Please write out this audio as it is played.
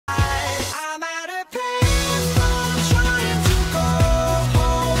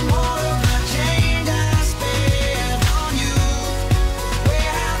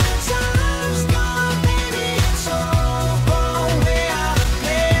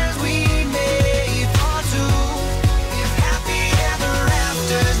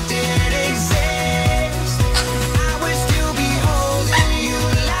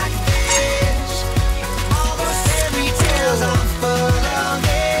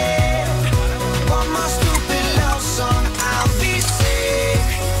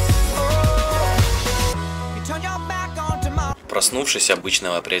Проснувшись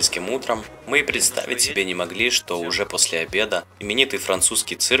обычным апрельским утром, мы и представить себе не могли, что уже после обеда именитый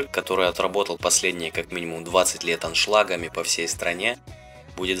французский цирк, который отработал последние как минимум 20 лет аншлагами по всей стране,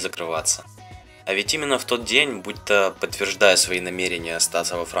 будет закрываться. А ведь именно в тот день, будто подтверждая свои намерения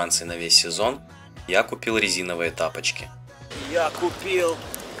остаться во Франции на весь сезон, я купил резиновые тапочки. Я купил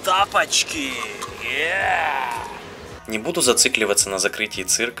тапочки! Не буду зацикливаться на закрытии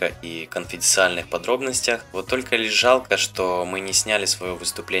цирка и конфиденциальных подробностях, вот только лишь жалко, что мы не сняли свое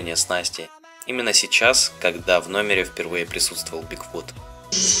выступление с Настей. Именно сейчас, когда в номере впервые присутствовал Бигфут.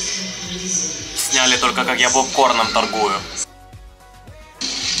 Сняли только, как я попкорном торгую.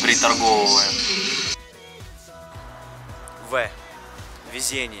 Приторговываю.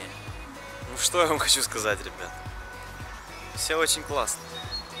 Везение. Ну что я вам хочу сказать, ребят. Все очень классно.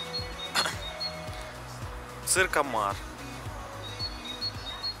 Циркомар.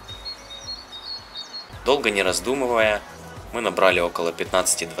 Долго не раздумывая, мы набрали около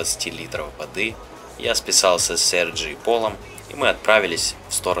 15-20 литров воды, я списался с Серги и Полом, и мы отправились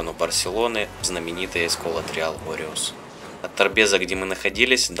в сторону Барселоны в знаменитый Эскола-Триал Ориус. От Торбеза, где мы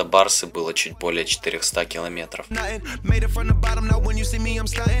находились, до Барсы было чуть более 400 километров.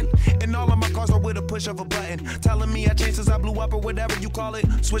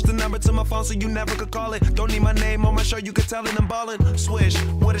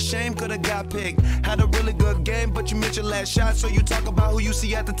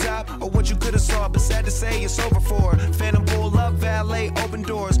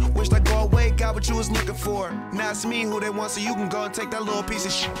 So you can go and take that little piece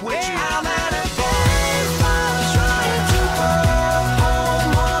of shit with you.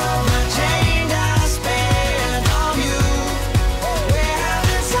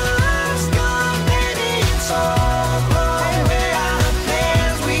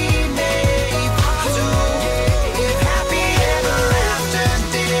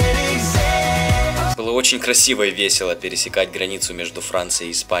 Очень красиво и весело пересекать границу между Францией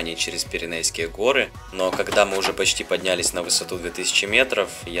и Испанией через Пиренейские горы, но когда мы уже почти поднялись на высоту 2000 метров,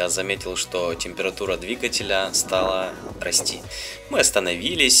 я заметил, что температура двигателя стала расти. Мы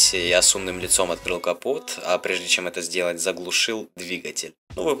остановились, я с умным лицом открыл капот, а прежде чем это сделать, заглушил двигатель.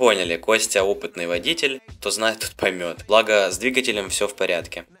 Ну вы поняли, Костя опытный водитель, кто знает, тот поймет. Благо с двигателем все в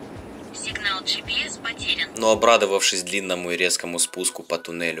порядке. Сигнал GPS потерян. Но обрадовавшись длинному и резкому спуску по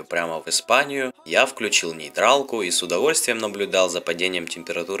туннелю прямо в Испанию, я включил нейтралку и с удовольствием наблюдал за падением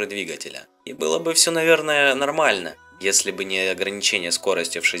температуры двигателя. И было бы все, наверное, нормально, если бы не ограничение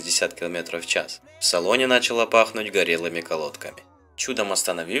скорости в 60 км в час. В салоне начало пахнуть горелыми колодками. Чудом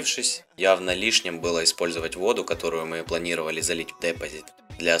остановившись, явно лишним было использовать воду, которую мы планировали залить в депозит,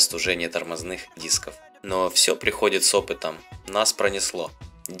 для остужения тормозных дисков. Но все приходит с опытом, нас пронесло.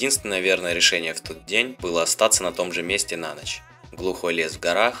 Единственное верное решение в тот день было остаться на том же месте на ночь. Глухой лес в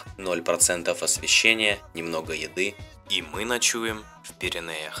горах, 0% освещения, немного еды, и мы ночуем в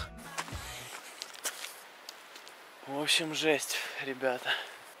Пиренеях. В общем, жесть, ребята.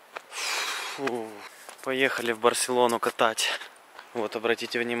 Фу. Поехали в Барселону катать. Вот,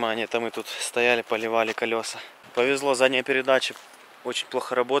 обратите внимание, там мы тут стояли, поливали колеса. Повезло, задняя передача очень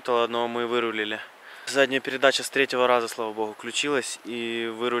плохо работала, но мы вырулили. Задняя передача с третьего раза, слава богу, включилась и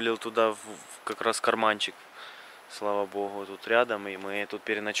вырулил туда как раз карманчик. Слава богу, тут рядом, и мы тут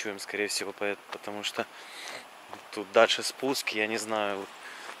переночуем, скорее всего, потому что тут дальше спуск, я не знаю,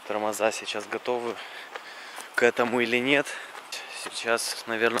 тормоза сейчас готовы к этому или нет. Сейчас,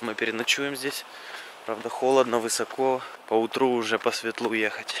 наверное, мы переночуем здесь. Правда, холодно, высоко, поутру уже по светлу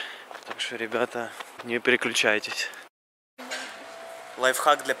ехать. Так что, ребята, не переключайтесь.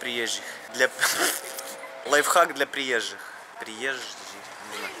 Лайфхак для приезжих. Лайфхак для приезжих. Приезжих.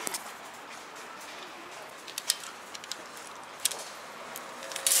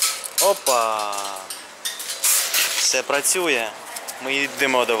 Опа! Все працює. Ми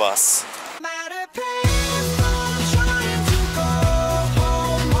йдемо до вас.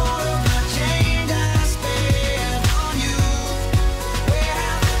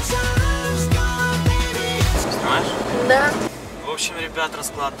 Снимаешь? Да. В общем, ребят,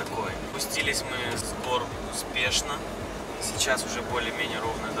 расклад такой. Спустились мы с гор успешно. Сейчас уже более-менее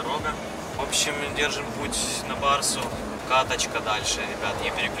ровная дорога. В общем, держим путь на Барсу. Каточка дальше, ребят.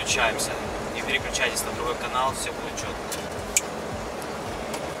 Не переключаемся. Не переключайтесь на другой канал, все будет четко.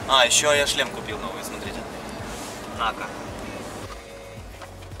 А, еще я шлем купил новый, смотрите. На-ка.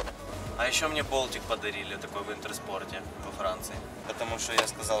 А еще мне болтик подарили, такой в Интерспорте во Франции. Потому что я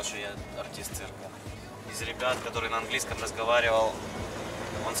сказал, что я артист цирка. Из ребят, который на английском разговаривал,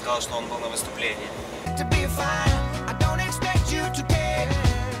 он сказал, что он был на выступлении.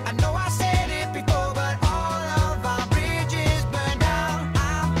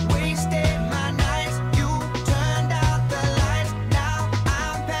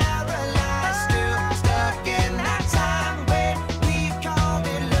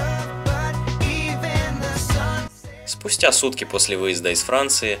 Спустя сутки после выезда из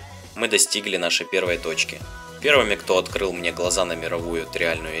Франции мы достигли нашей первой точки. Первыми, кто открыл мне глаза на мировую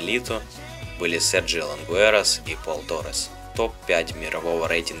триальную элиту, были Серги Llongueras и Пол Таррés, топ-5 мирового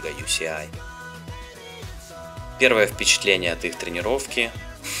рейтинга UCI. Первое впечатление от их тренировки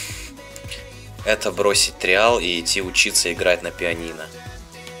 – это бросить триал и идти учиться играть на пианино.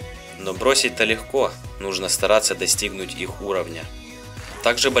 Но бросить-то легко, нужно стараться достигнуть их уровня.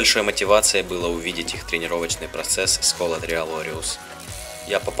 Также большой мотивацией было увидеть их тренировочный процесс Escola Trial.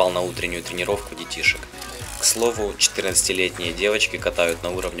 Я попал на утреннюю тренировку детишек. К слову, 14-летние девочки катают на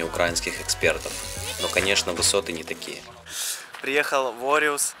уровне украинских экспертов, но, конечно, высоты не такие. Приехал в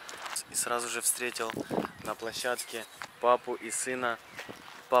Ориус и сразу же встретил на площадке папу и сына.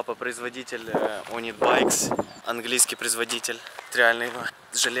 Папа производитель Onit Bikes, английский производитель триального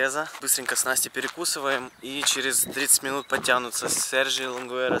железа. Быстренько с Настей перекусываем и через 30 минут подтянутся Sergi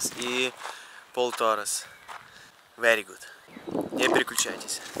Llongueras и Пол Таррés. Very good. Не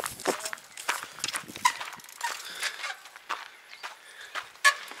переключайтесь.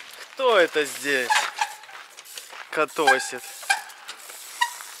 Кто это здесь катосит?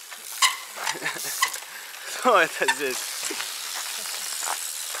 Кто это здесь?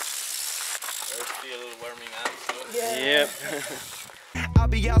 Yep. I'll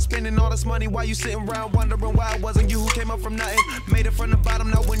be out spending all this money while you sitting around wondering why it wasn't you who came up from nothing. Made it from the bottom,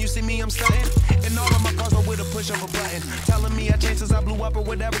 now when you see me I'm stunting. And all of my cars are with a push of a button. Telling me I changed since I blew up or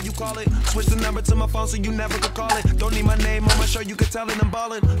whatever you call it. Switch the number to my phone so you never could call it. Don't need my name on my show, you could tell it I'm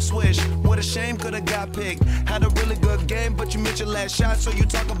ballin'. Swish, what a shame, could've got picked. Had a really good game, but you missed your last shot. So you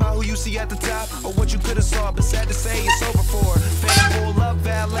talk about who you see at the top or what you could've saw. But sad to say it's over for. Fan pull up,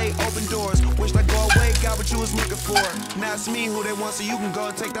 valet, open doors. Wished I go away, got what you was looking for. Now it's me who they want, so you can go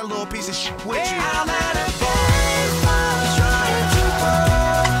and take that little piece of shit with you. I'm at a bar, trying to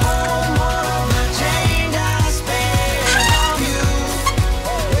hold more of the change I spent on you.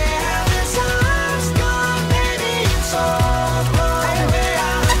 Where have the times gone, baby? It's all gone. Where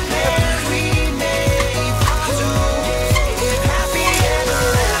are the plans we made for two? If happy ever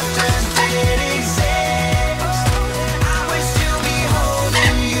after did exist, I would still be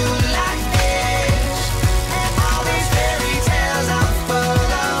holding you like this. And all these fairy tales are full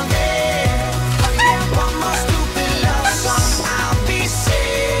of it. One more stupid love song, I'll be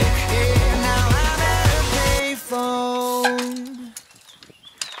sick. Now I'm at a payphone.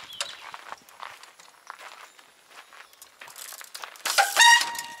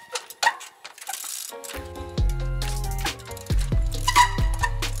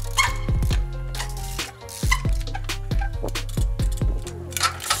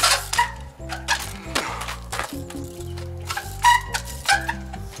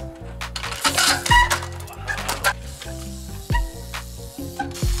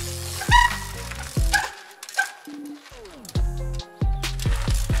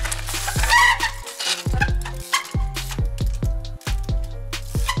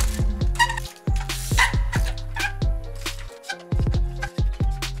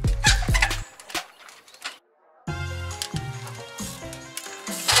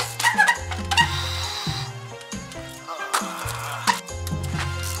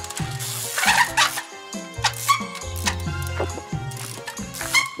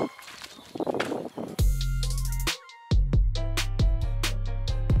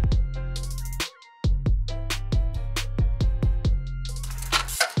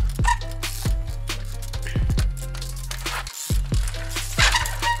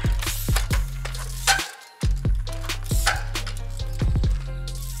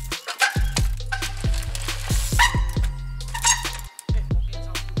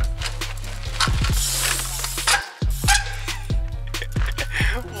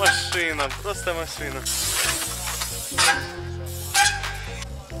 Машина, просто машина.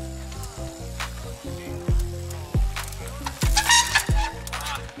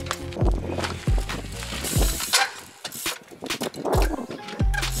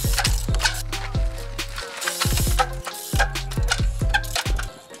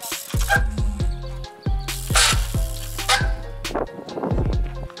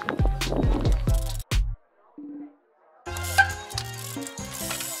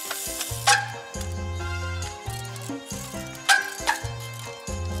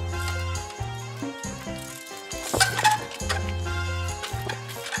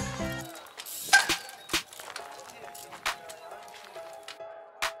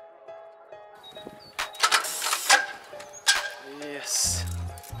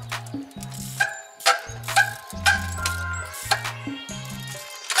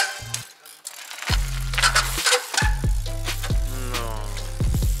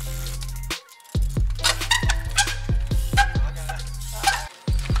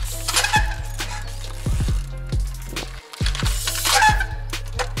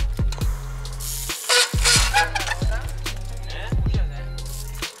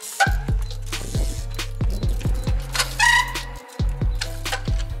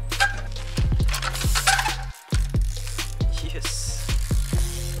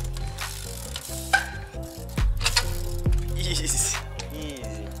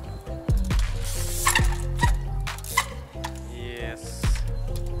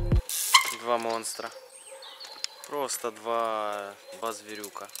 монстра. Просто два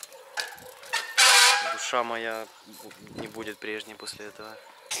зверюка. Душа моя не будет прежней после этого.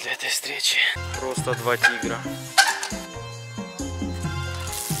 Для этой встречи. Просто два тигра.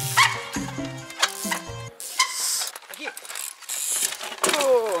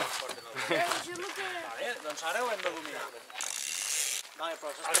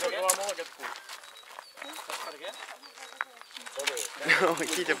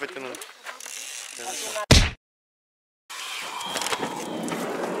 Китя потянул.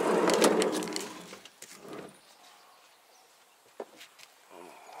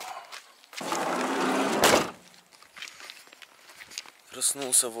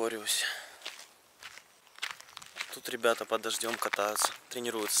 Проснулся в Ориусе. Тут ребята под дождем катаются,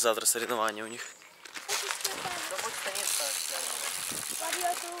 тренируются. Завтра соревнования у них.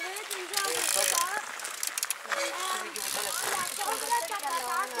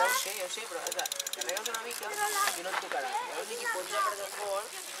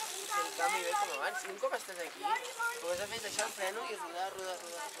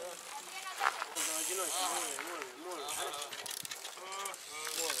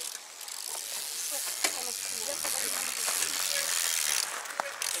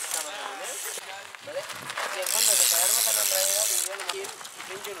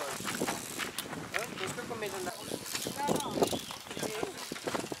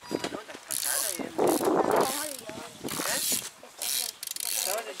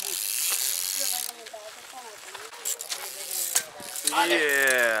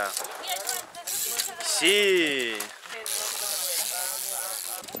 Си.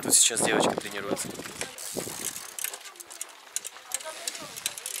 Тут сейчас девочка тренируется.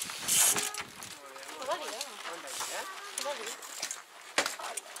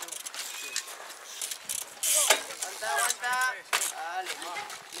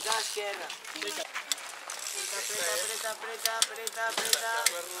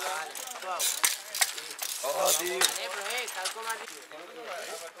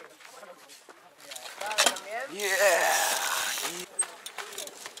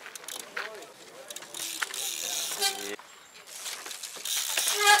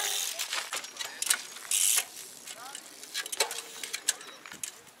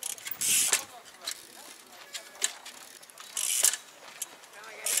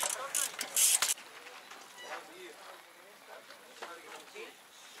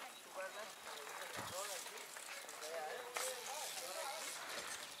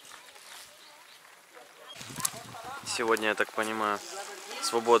 Сегодня, я так понимаю,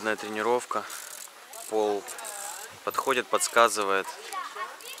 свободная тренировка. Пол подходит, подсказывает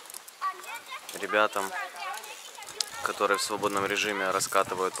ребятам, которые в свободном режиме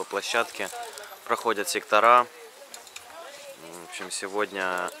раскатывают по площадке, проходят сектора. В общем,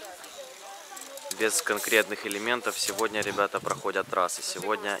 сегодня без конкретных элементов, сегодня ребята проходят трассы.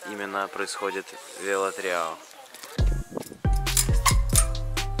 Сегодня именно происходит велотриал.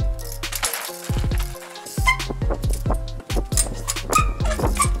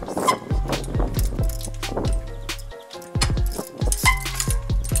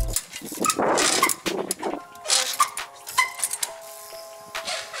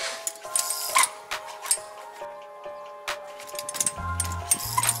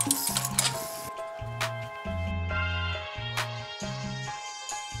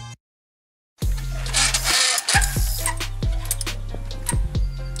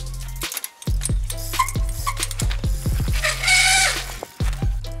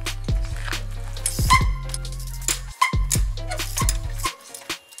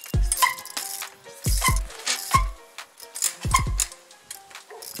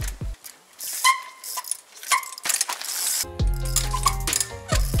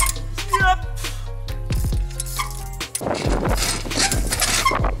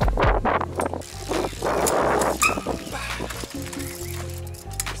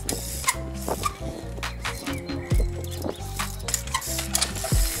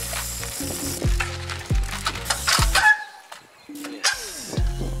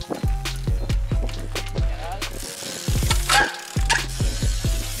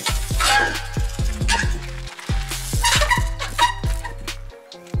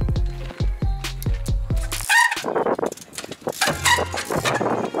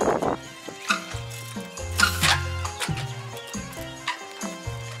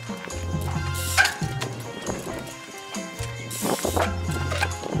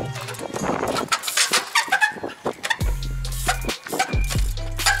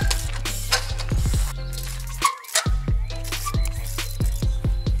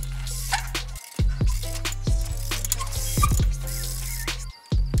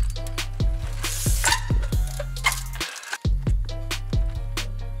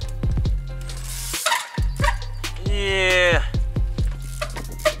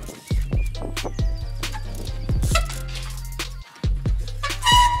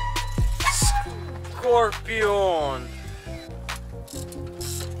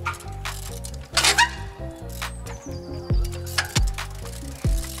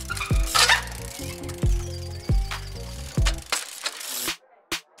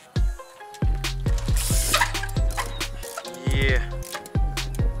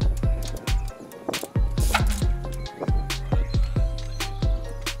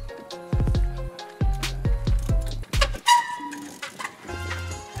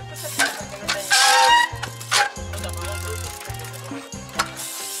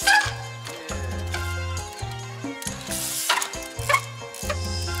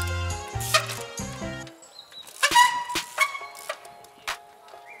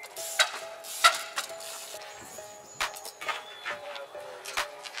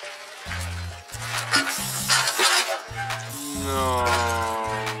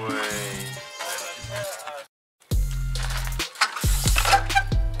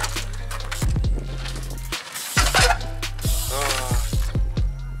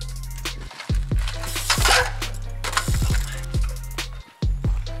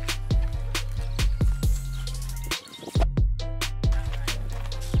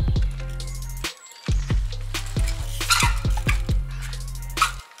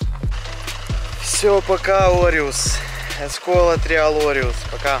 Все, пока, Ориус. Эскола Триал Ориус.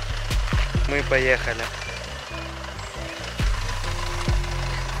 Пока. Мы поехали.